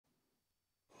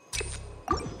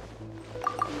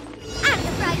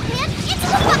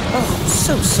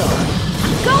so sorry.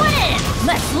 Going in!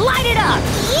 Let's light it up!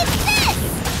 Eat this!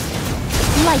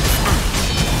 Lights out.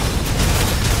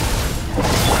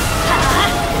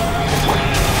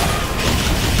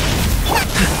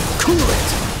 Cool it!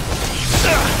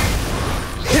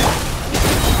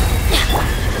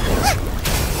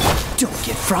 Don't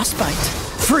get frostbite.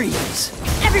 Freeze!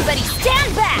 Everybody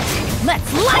stand back!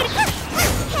 Let's light it!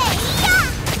 Hey,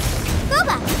 yeah!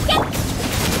 Boba, get...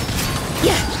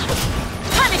 Yeah.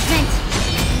 Punishment!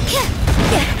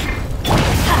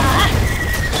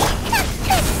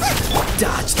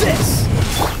 Dodge this!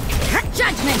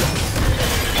 Judgment!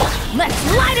 Let's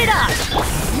light it up!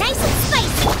 Nice and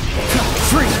spicy!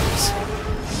 Freeze!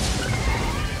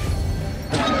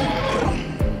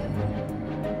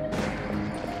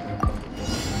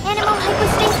 Animal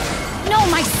hypostasis. No,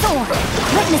 my sword!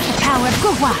 Witness the power of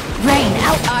Gugwa! Rain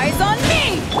out! Eyes on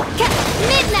me!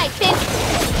 Midnight, Finn!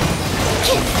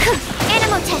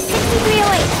 Animal test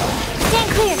 6308.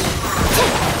 Stand clear.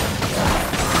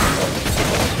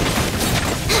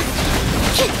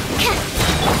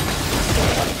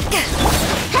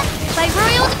 By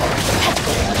roiled.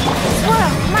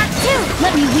 Swirl, Mark 2.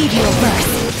 Let me weave you a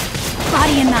verse.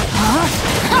 Body in that, huh?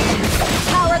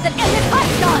 Power that ended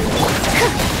Python!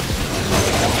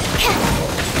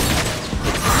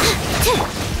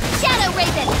 Shadow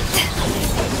Raven.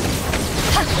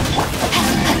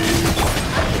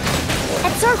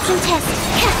 Absorption test.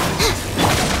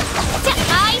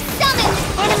 I summon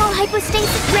animal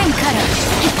hypostasis. Rain cutter!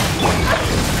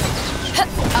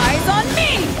 Eyes on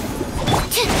me!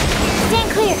 Stand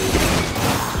clear.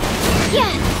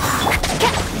 Yeah.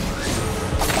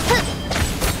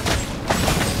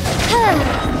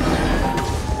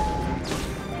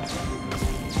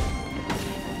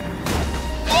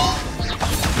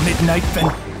 Midnight Fen...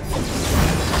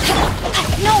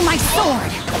 No, my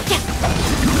sword!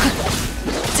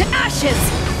 To ashes!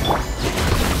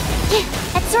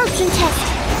 Absorption test.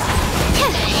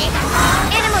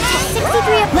 Animal test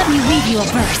 63. Let me weave you a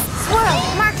verse. Swirl,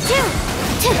 Mark 2.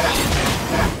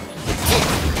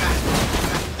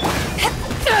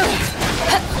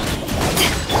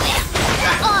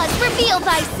 Oz, reveal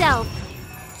thyself.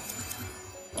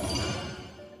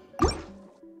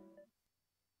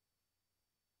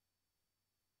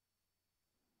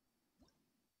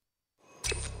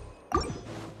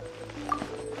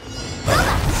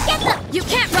 Get them! You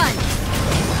can't run!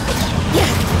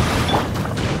 Yeah.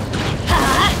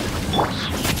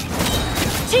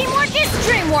 Teamwork is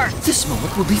dreamwork! This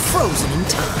moment will be frozen in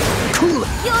time. Cool it!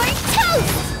 You're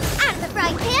toast! Out of the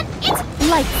frying pan, it's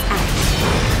Lights out.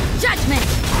 Judgment!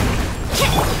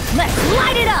 Let's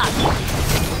light it up!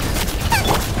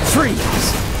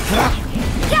 Freeze!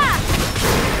 Yeah!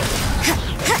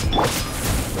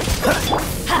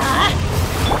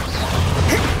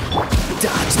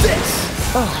 Dodge this!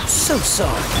 Oh, so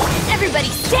sorry. Everybody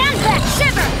stand back!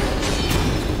 Shiver!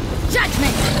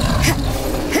 Judgment!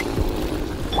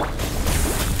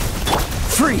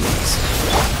 Freeze!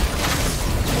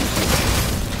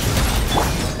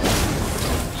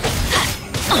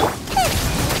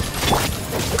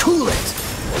 Cool it!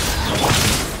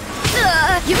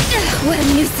 What a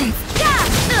nuisance!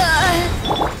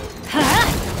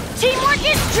 Teamwork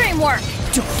is dreamwork!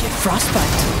 Don't get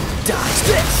frostbite. Dodge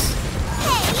this!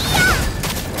 hey, yeah!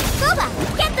 Boba,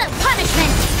 get them!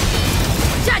 Punishment!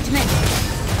 Judgment!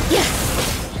 Yes!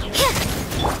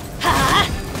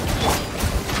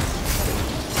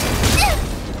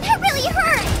 That really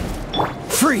hurt!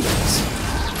 Freeze!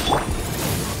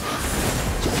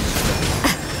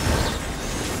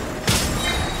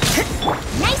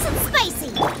 Nice and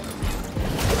spicy!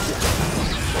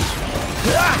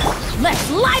 Let's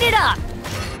light it up!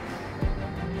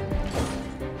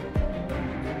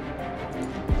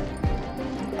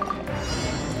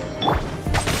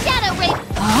 Shadow Raven!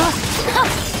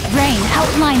 Rain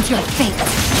outlines your fate.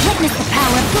 Witness the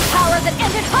power that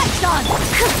ended Python!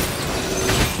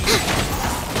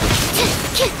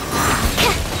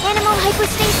 Animal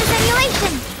hypostasis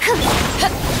emulation!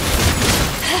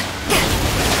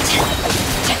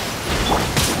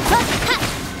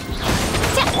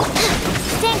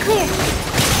 Stand clear!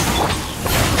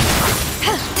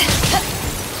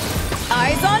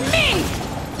 Eyes on me!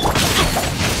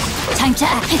 Time to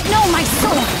act. No, my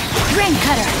sword! Rain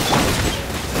cutter!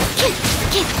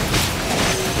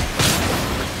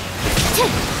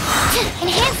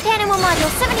 Enhanced animal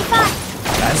module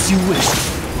 75! As you wish.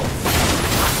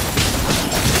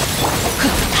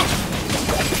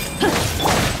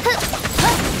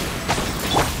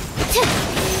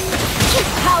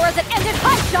 Power that ended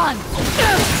Python!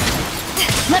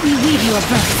 Let me weave you a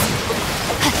verse.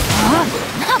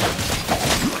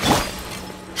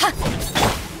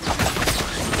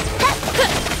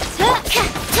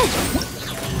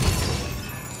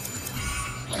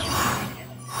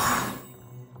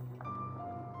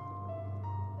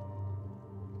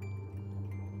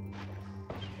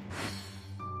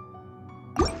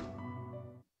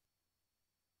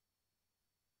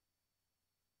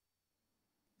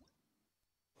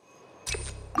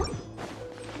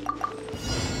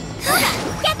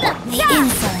 Get them! The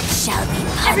insolent shall be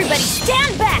punished. Everybody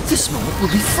stand back! This moment will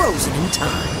be frozen in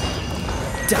time.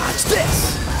 Dodge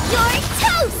this! You're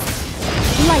toast!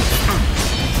 Lights out.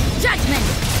 Judgment!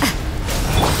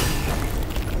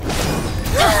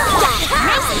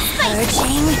 Nice and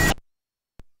spicy! Purging.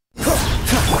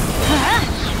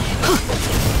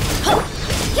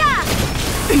 Yeah!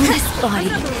 This body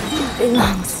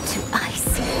belongs to ice.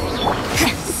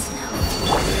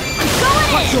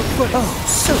 Going in! Oh,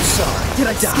 so sorry. Did I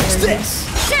dodge this?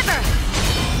 Shiver!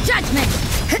 Judgment!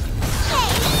 Hey,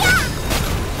 yeah!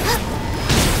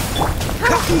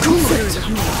 Cool it!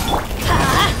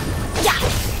 Yeah!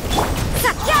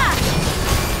 Yeah!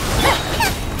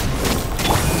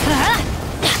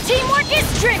 Teamwork is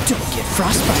strict! Don't get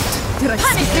frostbite. Did I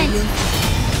scare Punishment! you?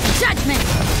 Judgment!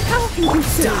 How can you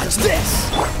dodge this?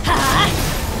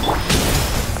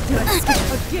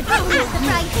 Out the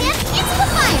frying pan, into the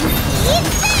fire! Eat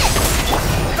this!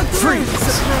 Freeze!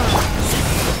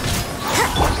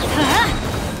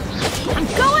 I'm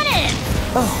going in!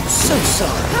 Oh, so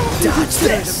sorry. Dodge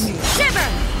this! Shiver!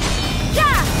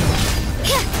 Yeah!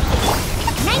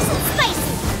 Nice and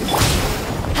spicy!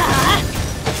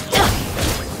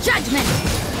 Judgment!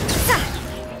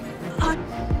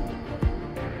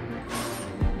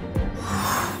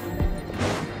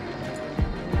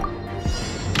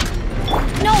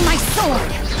 No, my sword!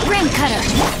 Rain cutter!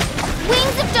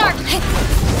 Wings of darkness!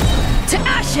 To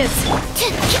ashes!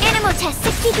 Animal test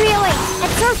 6308.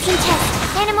 Absorption test.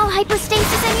 Animal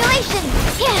hypostasis emulation.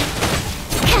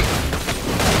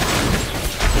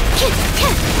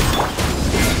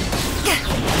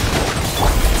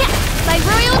 By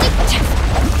royal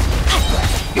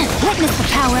Witness the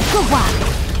power of Gua!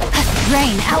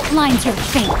 Rain outlines your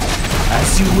fate.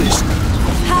 As you wish.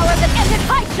 Power that ended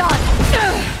Python!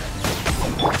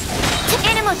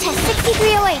 Animal test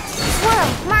 6308. Swirl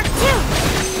Mark 2.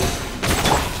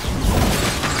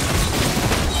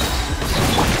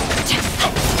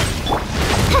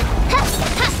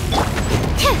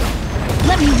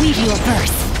 Let me weave you a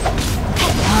verse.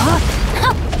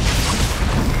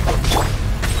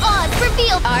 Odds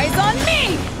revealed. Eyes on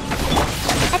me!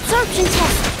 Absorption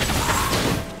test.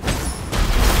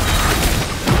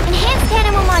 Enhanced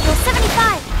animal module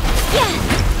 75. Yeah.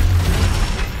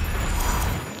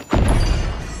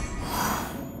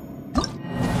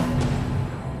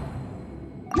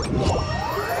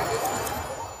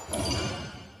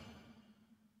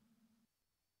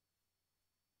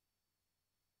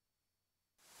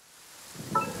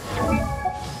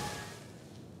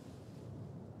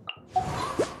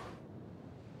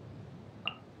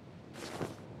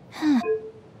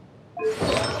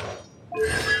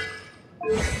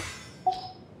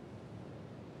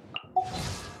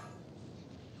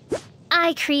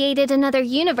 I created another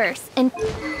universe, and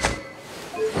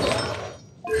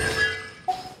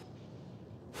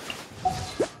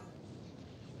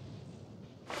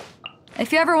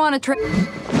If you ever want to try...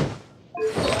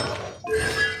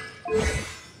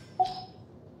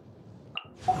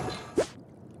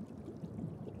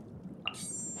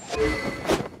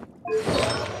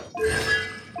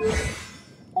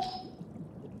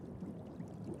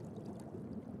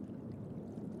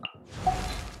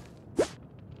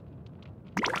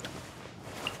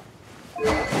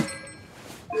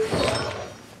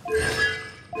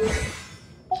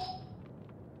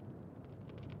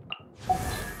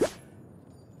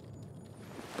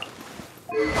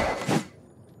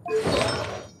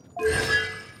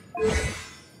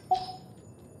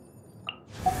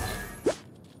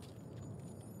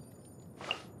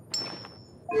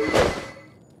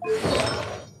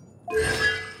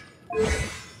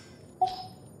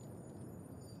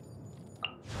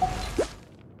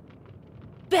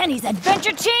 Benny's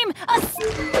adventure team,